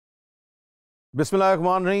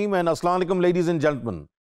Bismillahirrahmanirrahim and Assalamu alaikum, ladies and gentlemen.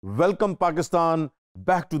 Welcome Pakistan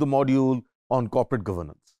back to the module on corporate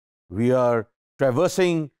governance. We are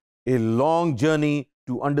traversing a long journey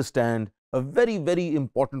to understand a very, very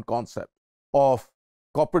important concept of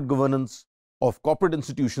corporate governance, of corporate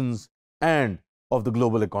institutions, and of the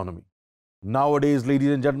global economy. Nowadays,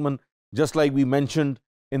 ladies and gentlemen, just like we mentioned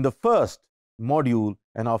in the first module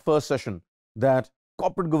and our first session, that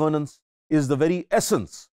corporate governance is the very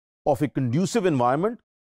essence of a conducive environment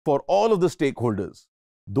for all of the stakeholders.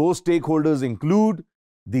 Those stakeholders include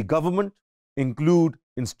the government, include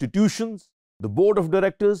institutions, the board of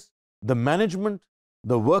directors, the management,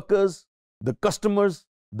 the workers, the customers,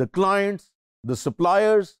 the clients, the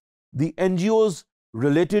suppliers, the NGOs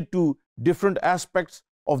related to different aspects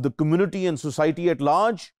of the community and society at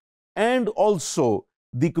large, and also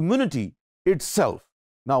the community itself.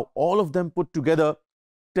 Now, all of them put together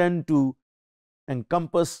tend to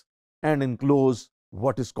encompass and enclose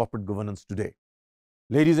what is corporate governance today.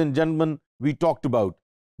 Ladies and gentlemen, we talked about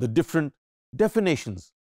the different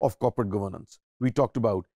definitions of corporate governance. We talked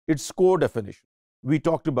about its core definition. We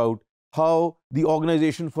talked about how the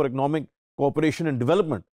Organization for Economic Cooperation and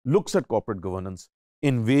Development looks at corporate governance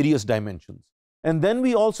in various dimensions. And then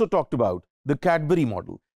we also talked about the Cadbury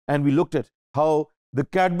model, and we looked at how the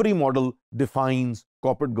Cadbury model defines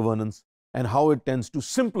corporate governance and how it tends to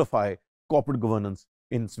simplify corporate governance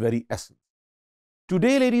in its very essence.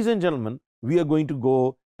 Today, ladies and gentlemen, we are going to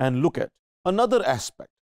go and look at another aspect,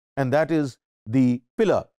 and that is the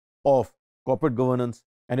pillar of corporate governance,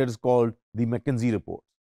 and it is called the McKinsey reports.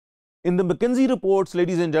 In the McKinsey reports,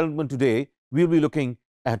 ladies and gentlemen, today we will be looking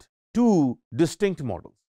at two distinct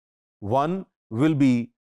models. One will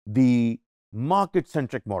be the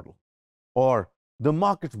market-centric model or the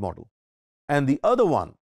market model, and the other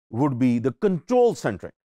one would be the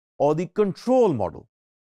control-centric or the control model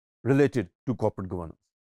related to corporate governance.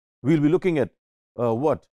 We'll be looking at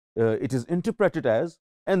what it is interpreted as,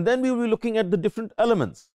 and then we will be looking at the different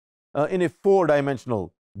elements in a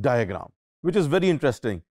four-dimensional diagram, which is very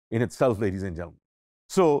interesting in itself, ladies and gentlemen.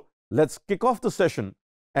 So let's kick off the session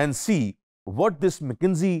and see what this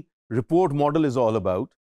McKinsey report model is all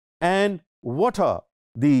about, and what are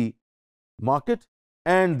the market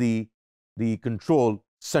and the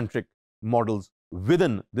control-centric models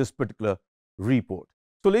within this particular report.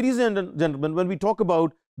 So, ladies and gentlemen, when we talk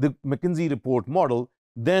about the McKinsey report model,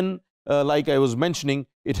 then like I was mentioning,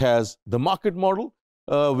 it has the market model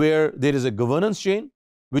where there is a governance chain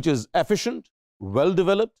which is efficient, well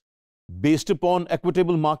developed, based upon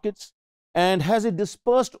equitable markets, and has a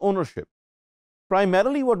dispersed ownership.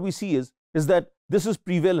 Primarily what we see is that this is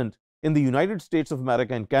prevalent in the United States of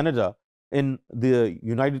America and Canada, in the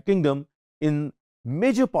United Kingdom, in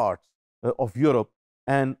major parts of Europe,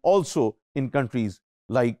 and also in countries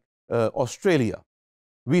like Australia.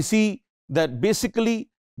 We see that basically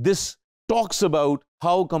this talks about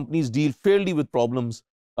how companies deal fairly with problems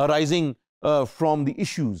arising from the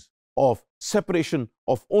issues of separation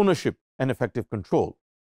of ownership and effective control.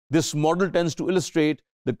 This model tends to illustrate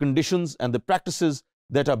the conditions and the practices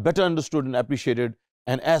that are better understood and appreciated,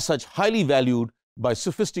 and as such highly valued by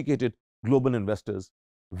sophisticated global investors,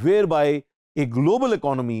 whereby a global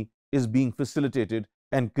economy is being facilitated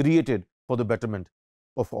and created for the betterment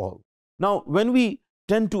of all. Now, when we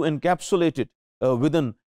tend to encapsulate it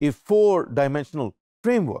within a four-dimensional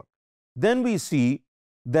framework, then we see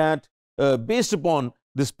that based upon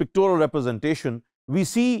this pictorial representation, we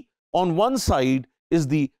see on one side is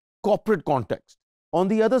the corporate context, on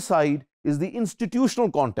the other side is the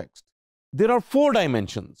institutional context. There are four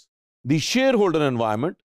dimensions: the shareholder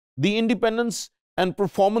environment, the independence and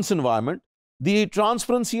performance environment, the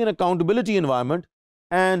transparency and accountability environment,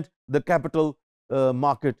 and the capital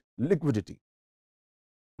market liquidity.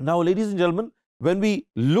 Now, ladies and gentlemen, when we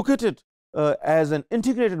look at it as an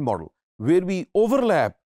integrated model where we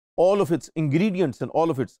overlap all of its ingredients and all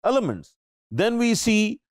of its elements, then we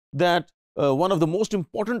see that one of the most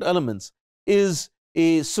important elements is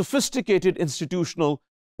a sophisticated institutional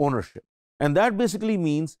ownership. And that basically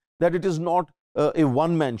means that it is not a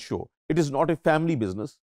one-man show. It is not a family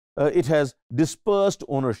business. It has dispersed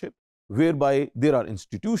ownership, whereby there are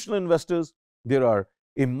institutional investors, there are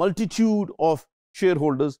a multitude of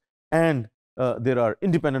shareholders, and there are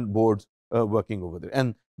independent boards working over there.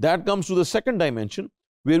 And that comes to the second dimension,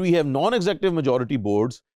 where we have non-executive majority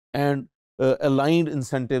boards and aligned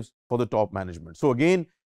incentives for the top management. So again,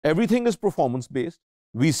 everything is performance based.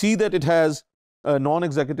 We see that it has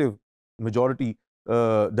non-executive majority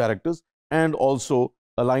directors and also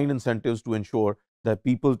aligned incentives to ensure that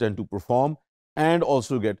people tend to perform and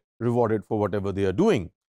also get rewarded for whatever they are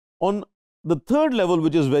doing. On the third level,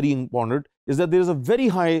 which is very important, is that there is a very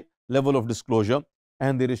high level of disclosure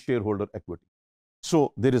and there is shareholder equity.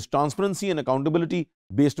 So there is transparency and accountability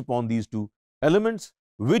based upon these two elements,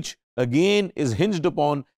 which again is hinged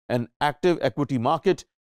upon an active equity market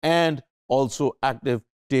and also active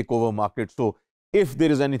takeover market. So if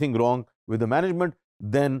there is anything wrong with the management,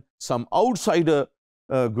 then some outsider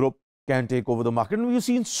group can take over the market. And we've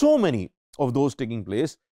seen so many of those taking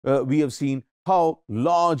place. We have seen how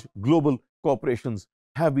large global corporations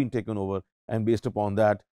have been taken over, and based upon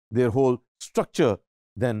that, their whole structure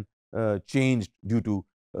then changed due to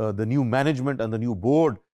the new management and the new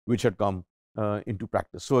board which had come into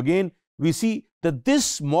practice. So again, we see that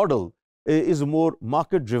this model is more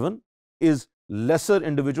market driven, is lesser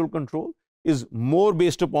individual control, is more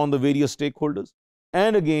based upon the various stakeholders,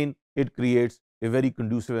 and again, it creates a very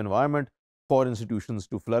conducive environment for institutions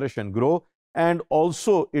to flourish and grow, and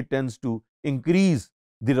also it tends to increase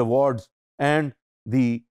the rewards and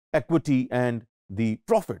the equity and the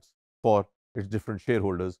profits for its different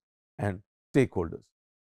shareholders and stakeholders.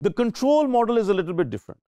 The control model is a little bit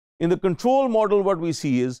different. In the control model, what we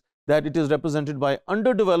see is that it is represented by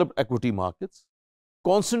underdeveloped equity markets,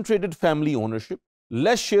 concentrated family ownership,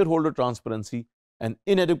 less shareholder transparency, and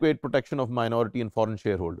inadequate protection of minority and foreign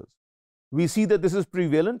shareholders. We see that this is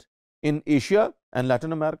prevalent in Asia and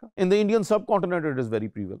Latin America. In the Indian subcontinent, it is very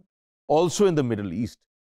prevalent. Also in the Middle East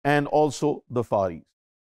and also the Far East.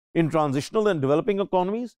 In transitional and developing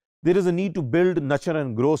economies, there is a need to build, nurture,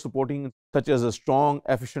 and grow supporting such as a strong,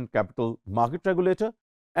 efficient capital market regulator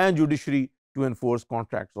and judiciary to enforce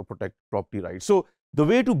contracts or protect property rights. So the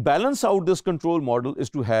way to balance out this control model is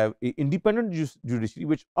to have an independent judiciary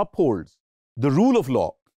which upholds the rule of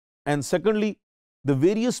law, and secondly, the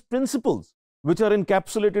various principles which are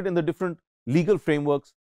encapsulated in the different legal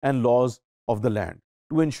frameworks and laws of the land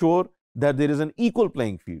to ensure that there is an equal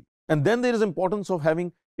playing field. And then there is importance of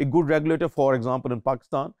having a good regulator. For example, in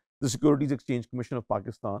Pakistan, the Securities Exchange Commission of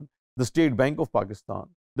Pakistan, the State Bank of Pakistan,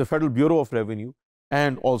 the Federal Bureau of Revenue,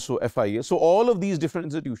 and also FIA. So all of these different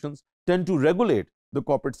institutions tend to regulate the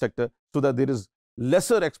corporate sector so that there is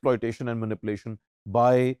lesser exploitation and manipulation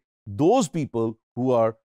by those people who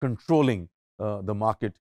are controlling the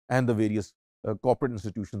market and the various corporate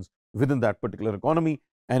institutions within that particular economy,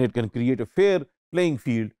 and it can create a fair playing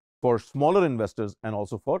field for smaller investors and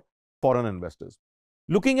also for foreign investors.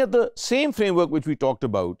 Looking at the same framework which we talked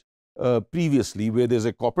about previously, where there's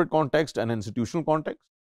a corporate context and institutional context,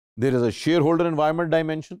 there is a shareholder environment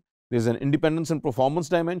dimension, there's an independence and performance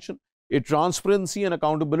dimension, a transparency and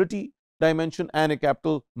accountability dimension, and a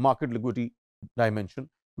capital market liquidity dimension.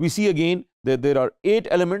 We see again that there are 8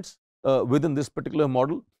 elements within this particular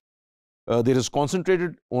model. There is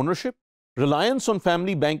concentrated ownership, reliance on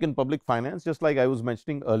family, bank, and public finance, just like I was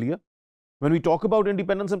mentioning earlier. When we talk about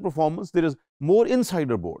independence and performance, there is more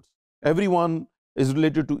insider boards. Everyone is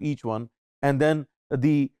related to each one, and then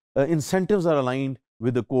the incentives are aligned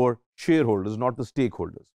with the core shareholders, not the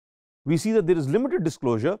stakeholders. We see that there is limited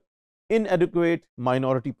disclosure, inadequate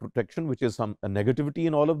minority protection, which is a negativity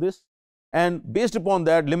in all of this, and based upon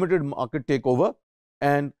that, limited market takeover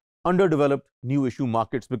and underdeveloped new issue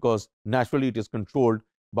markets, because naturally it is controlled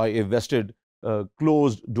by a vested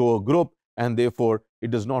closed door group, and therefore it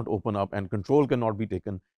does not open up, and control cannot be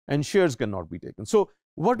taken and shares cannot be taken. So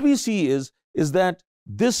what we see is that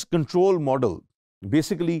this control model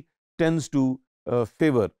basically tends to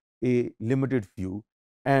favor a limited few,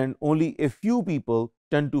 and only a few people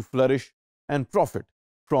tend to flourish and profit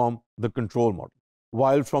from the control model.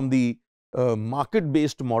 While from the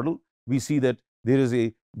market-based model, we see that there is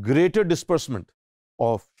a greater disbursement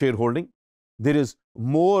of shareholding, there is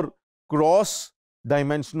more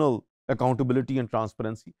cross-dimensional accountability and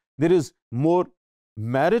transparency, there is more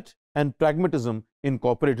merit and pragmatism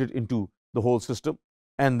incorporated into the whole system,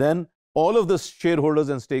 and then all of the shareholders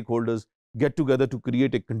and stakeholders get together to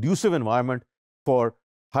create a conducive environment for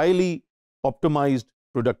highly optimized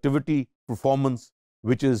productivity performance,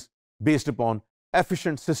 which is based upon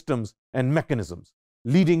efficient systems and mechanisms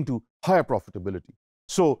leading to higher profitability.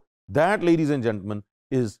 So that, ladies and gentlemen,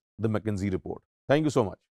 is the McKinsey report. Thank you so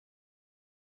much.